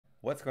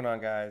What's going on,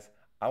 guys?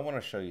 I want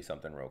to show you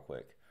something real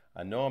quick.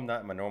 I know I'm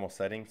not in my normal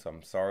setting, so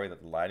I'm sorry that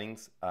the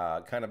lighting's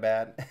kind of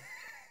bad.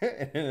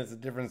 And it's a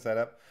different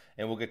setup,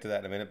 and we'll get to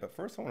that in a minute. But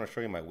first, I want to show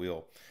you my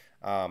wheel.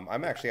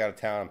 I'm actually out of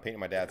town. I'm painting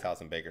my dad's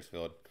house in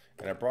Bakersfield,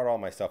 and I brought all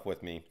my stuff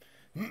with me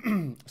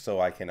so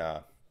I can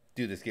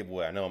do this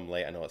giveaway. I know I'm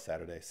late. I know it's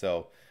Saturday.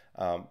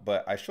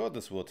 But I showed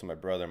this wheel to my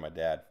brother and my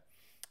dad,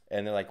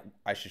 and they're like,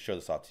 I should show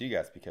this off to you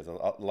guys because a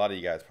lot of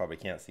you guys probably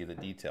can't see the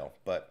detail.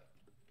 But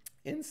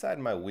inside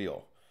my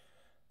wheel,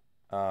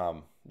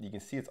 you can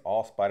see it's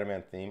all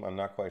Spider-Man theme. I'm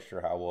not quite sure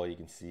how well you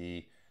can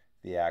see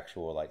the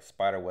actual like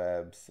spider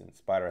webs and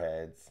spider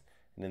heads,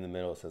 and in the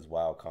middle it says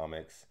Wild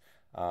Comics.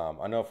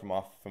 I know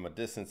from a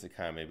distance it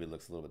kind of maybe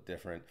looks a little bit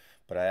different,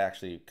 but I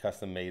actually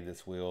custom made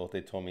this wheel. They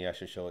told me I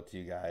should show it to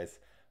you guys.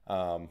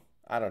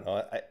 I don't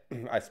know.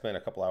 I spent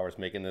a couple hours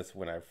making this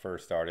when I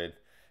first started,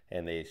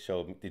 and they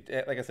showed me,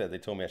 like I said, they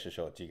told me I should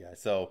show it to you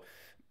guys. So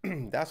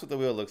that's what the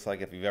wheel looks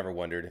like. If you've ever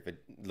wondered, if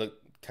it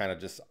looked kind of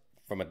just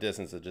from a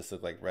distance, it just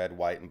looked like red,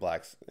 white, and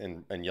blacks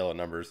and yellow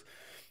numbers.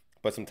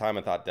 But some time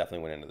and thought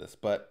definitely went into this.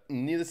 But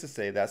needless to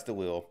say, that's the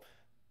wheel.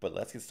 But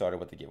let's get started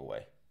with the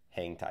giveaway.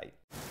 Hang tight.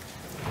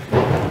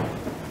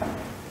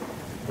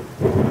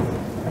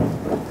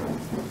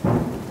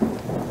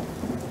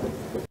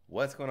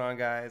 What's going on,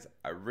 guys?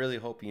 I really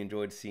hope you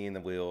enjoyed seeing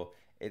the wheel.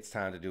 It's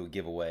time to do a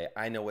giveaway.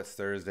 I know it's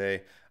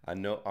Thursday. I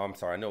know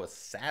it's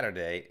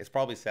Saturday. It's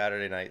probably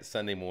Saturday night,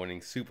 Sunday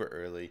morning, super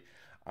early.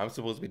 I'm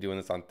supposed to be doing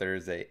this on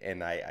Thursday,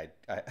 and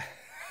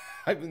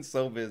I've been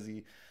so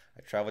busy.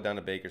 I traveled down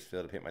to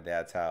Bakersfield to paint my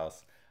dad's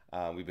house.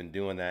 We've been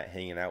doing that,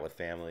 hanging out with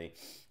family,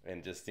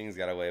 and just things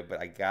got away.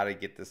 But I gotta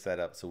get this set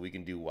up so we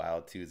can do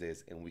Wild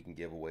Tuesdays and we can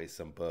give away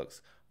some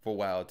books for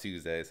Wild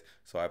Tuesdays.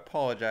 So I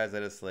apologize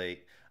that it's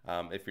late.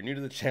 If you're new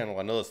to the channel,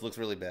 I know this looks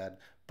really bad,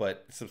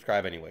 but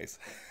subscribe anyways.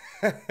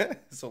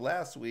 So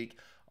last week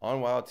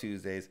on Wild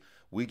Tuesdays,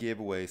 we gave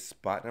away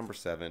spot number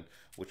 7,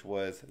 which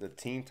was the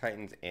Teen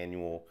Titans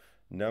annual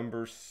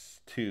number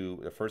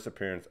 2, the first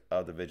appearance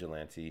of the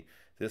Vigilante.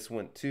 This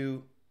went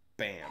to,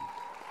 bam,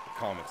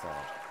 Comics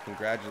Lounge.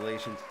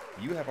 Congratulations.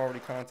 You have already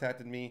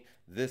contacted me.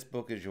 This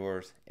book is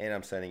yours, and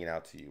I'm sending it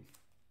out to you.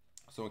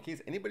 So in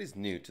case anybody's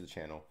new to the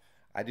channel,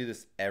 I do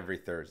this every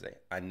Thursday.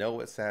 I know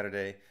it's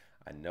Saturday.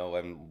 I know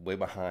I'm way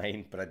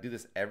behind, but I do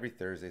this every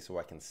Thursday so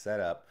I can set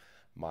up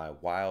my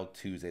Wild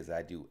Tuesdays that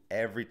I do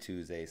every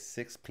Tuesday,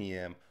 6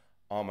 p.m.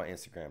 on my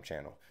Instagram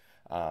channel.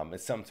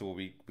 It's something where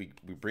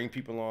we bring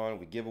people on,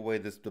 we give away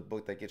the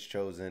book that gets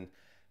chosen,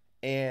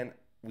 and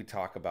we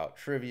talk about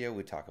trivia,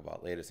 we talk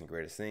about latest and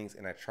greatest things,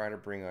 and I try to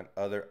bring on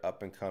other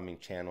up-and-coming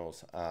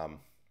channels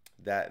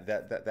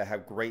that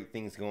have great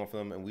things going for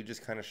them, and we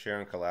just kind of share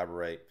and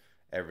collaborate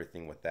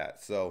everything with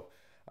that. So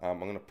I'm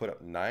going to put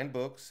up 9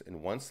 books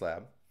in one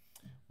slab.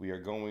 We are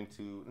going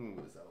to, let me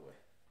move this out of the way.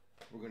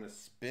 We're going to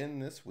spin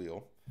this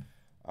wheel,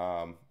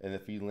 and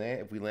if we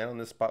land on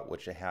this spot,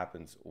 which it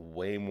happens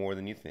way more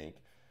than you think,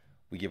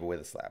 we give away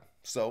the slab.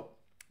 So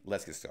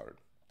let's get started.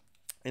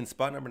 In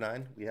spot number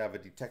 9, we have a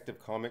Detective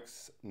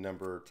Comics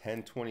number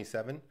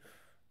 1027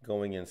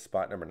 going in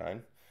spot number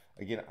 9.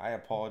 Again, I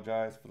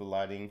apologize for the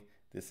lighting.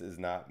 This is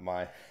not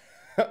my,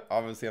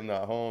 obviously I'm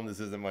not home. This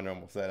isn't my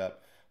normal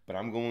setup, but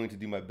I'm going to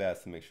do my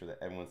best to make sure that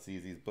everyone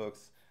sees these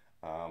books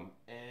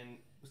and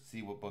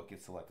see what book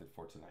gets selected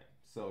for tonight.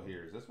 So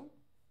here's this one.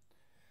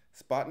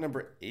 Spot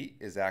number 8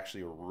 is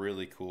actually a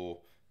really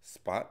cool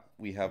spot.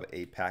 We have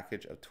a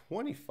package of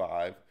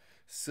 25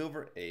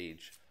 Silver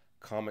Age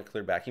comic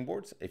clear backing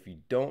boards. If you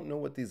don't know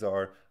what these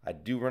are, I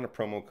do run a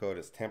promo code.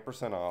 It's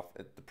 10% off.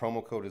 The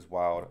promo code is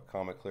Wild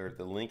Comic Clear.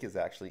 The link is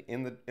actually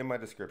in my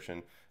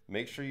description.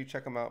 Make sure you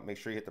check them out. Make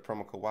sure you hit the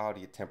promo code Wild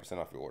to get 10%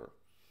 off your order.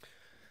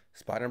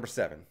 Spot number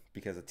 7,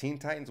 because the Teen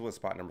Titans was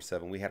spot number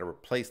 7, we had to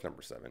replace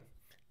number 7.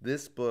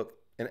 This book,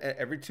 and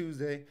every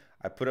Tuesday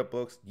I put up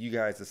books. You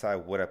guys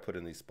decide what I put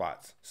in these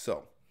spots.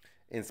 So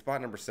in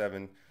spot number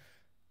 7,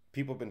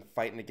 people have been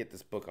fighting to get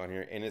this book on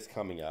here, and it's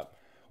coming up.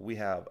 We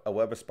have A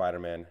Web of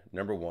Spider-Man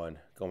number 1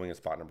 going in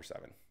spot number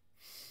 7.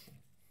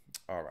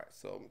 All right,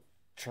 so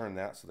turn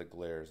that so the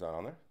glare is not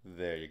on there.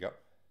 There you go.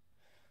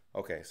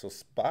 Okay, so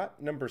spot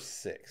number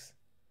 6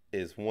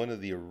 is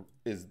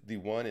the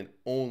one and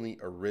only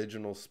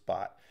original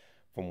spot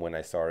from when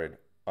I started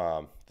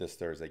this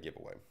Thursday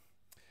giveaway.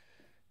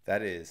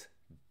 That is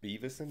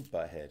Beavis and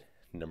Butthead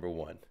number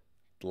 1,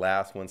 the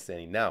last one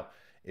standing. Now,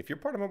 if you're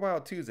part of my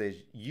Wild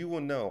Tuesdays, you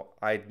will know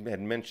I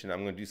had mentioned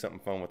I'm going to do something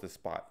fun with this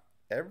spot.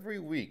 Every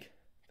week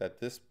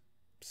that this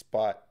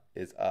spot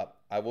is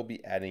up, I will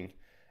be adding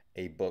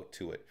a book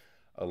to it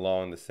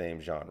along the same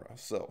genre.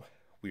 So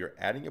we are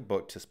adding a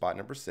book to spot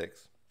number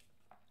 6.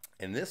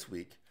 And this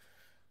week,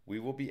 we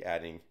will be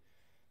adding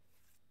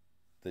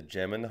The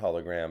Gem and the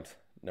Holograms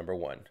number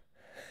 1.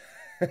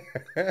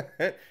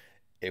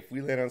 If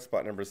we land on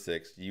spot number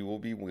 6, you will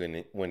be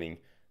winning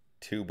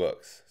 2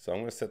 books. So I'm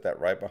going to set that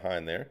right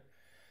behind there.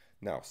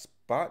 Now,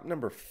 spot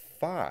number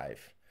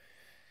 5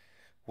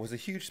 was a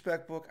huge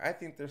spec book. I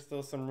think there's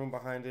still some room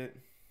behind it.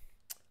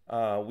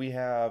 We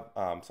have,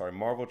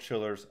 Marvel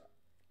Chillers.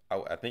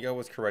 I think I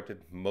was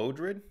corrected.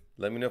 Modred.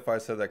 Let me know if I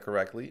said that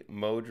correctly.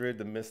 Modred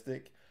the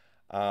Mystic.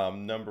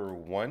 Number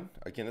 1.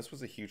 Again, this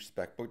was a huge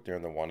spec book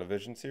during the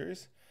WandaVision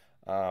series.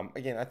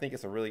 Again, I think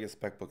it's a really good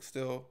spec book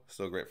still.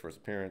 Still great first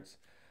appearance.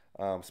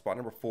 Spot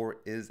number 4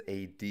 is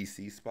a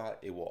DC spot.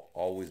 It will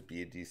always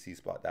be a DC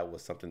spot. That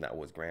was something that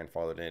was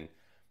grandfathered in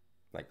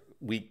like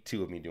week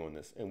 2 of me doing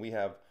this. And we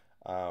have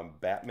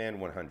Batman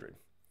 100.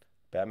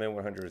 Batman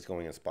 100 is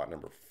going in spot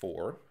number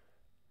 4.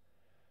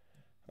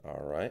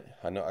 All right.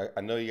 I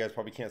know you guys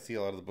probably can't see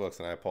a lot of the books,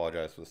 and I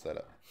apologize for the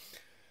setup.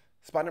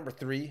 Spot number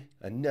 3,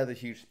 another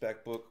huge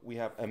spec book. We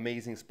have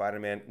Amazing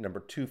Spider-Man number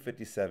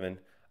 257.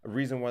 A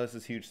reason why this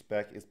is huge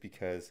spec is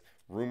because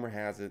rumor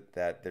has it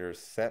that there's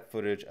set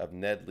footage of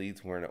Ned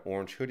Leeds wearing an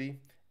orange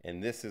hoodie,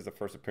 and this is the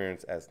first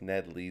appearance as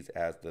Ned Leeds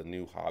as the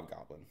new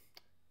Hobgoblin.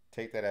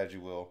 Take that as you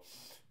will,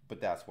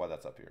 but that's why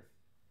that's up here.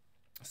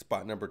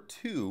 Spot number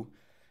 2,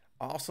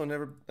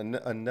 also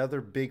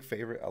another big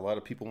favorite. A lot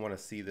of people want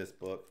to see this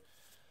book.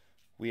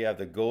 We have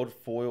the gold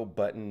foil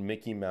button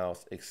Mickey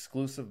Mouse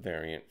exclusive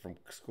variant from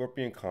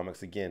Scorpion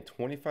Comics. Again,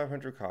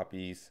 2,500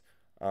 copies.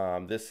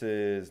 This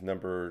is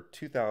number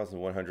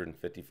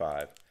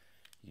 2,155.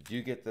 You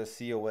do get the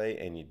COA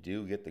and you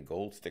do get the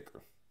gold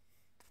sticker.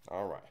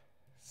 All right.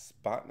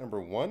 Spot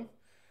number 1.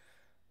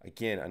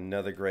 Again,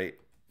 another great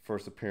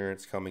first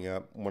appearance coming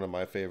up. One of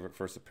my favorite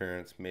first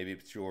appearance. Maybe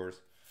it's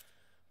yours.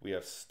 We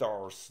have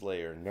Star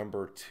Slayer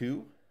number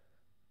 2.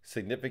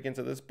 Significance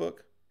of this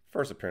book.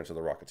 First appearance of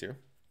the Rocketeer.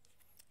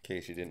 In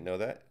case you didn't know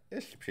that,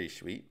 it's pretty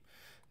sweet.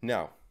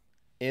 Now,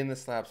 in the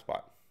slab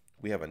spot,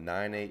 we have a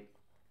 9/8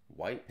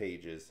 white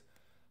pages,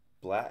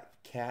 Black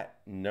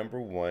Cat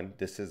number 1.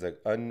 This is an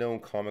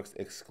Unknown Comics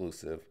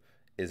exclusive,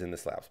 is in the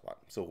slab spot.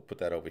 So we'll put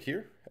that over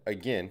here.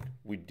 Again,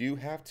 we do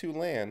have to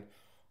land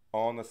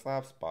on the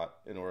slab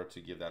spot in order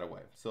to give that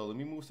away. So let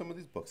me move some of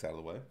these books out of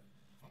the way.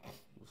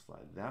 We'll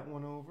slide that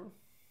one over.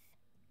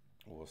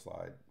 We'll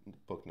slide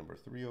book number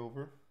 3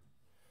 over.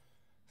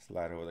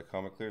 Slide over the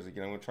comic clears.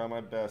 Again, I'm going to try my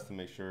best to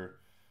make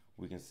sure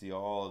we can see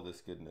all of this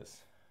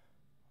goodness.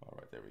 All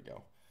right, there we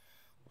go.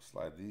 We'll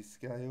slide this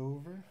guy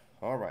over.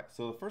 All right,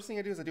 so the first thing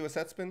I do is I do a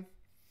set spin.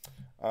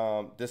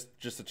 This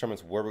just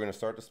determines where we're going to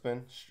start to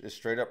spin. It's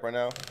straight up right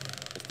now.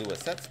 Let's do a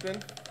set spin.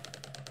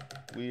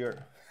 We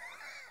are...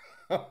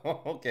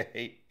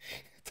 okay.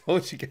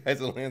 Told you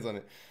guys it lands on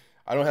it.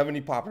 I don't have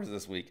any poppers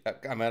this week.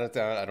 I'm out of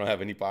town. I don't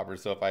have any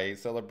poppers. So if I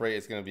celebrate,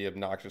 it's going to be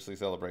obnoxiously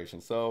celebration.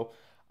 So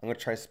I'm going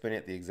to try spinning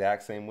it the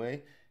exact same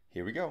way.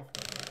 Here we go.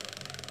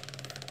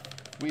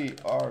 We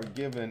are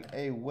giving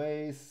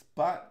away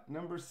spot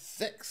number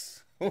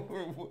 6. A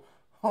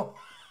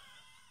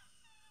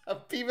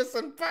Beavis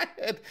and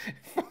Butthead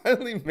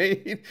finally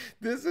made.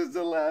 This is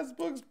the last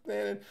book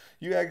span.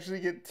 You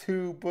actually get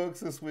 2 books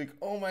this week.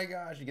 Oh my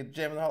gosh, you get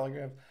Gem and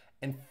Holograms.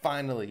 And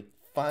finally,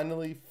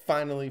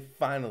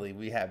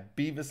 we have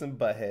Beavis and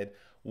Butthead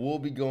will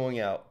be going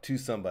out to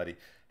somebody.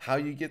 How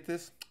you get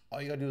this?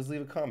 All you gotta do is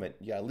leave a comment.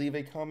 You gotta leave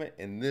a comment,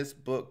 and this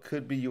book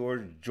could be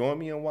yours. Join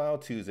me on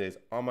Wild Tuesdays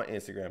on my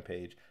Instagram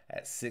page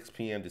at 6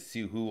 p.m. to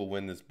see who will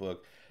win this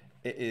book.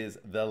 It is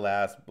the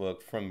last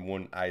book from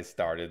when I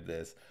started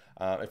this.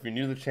 If you're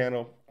new to the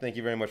channel, thank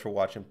you very much for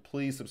watching.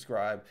 Please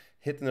subscribe,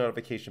 hit the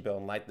notification bell,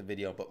 and like the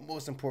video. But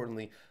most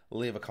importantly,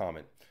 leave a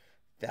comment.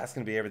 That's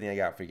gonna be everything I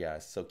got for you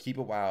guys. So keep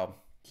it wild,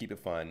 keep it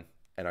fun,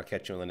 and I'll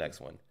catch you on the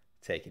next one.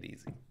 Take it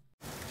easy.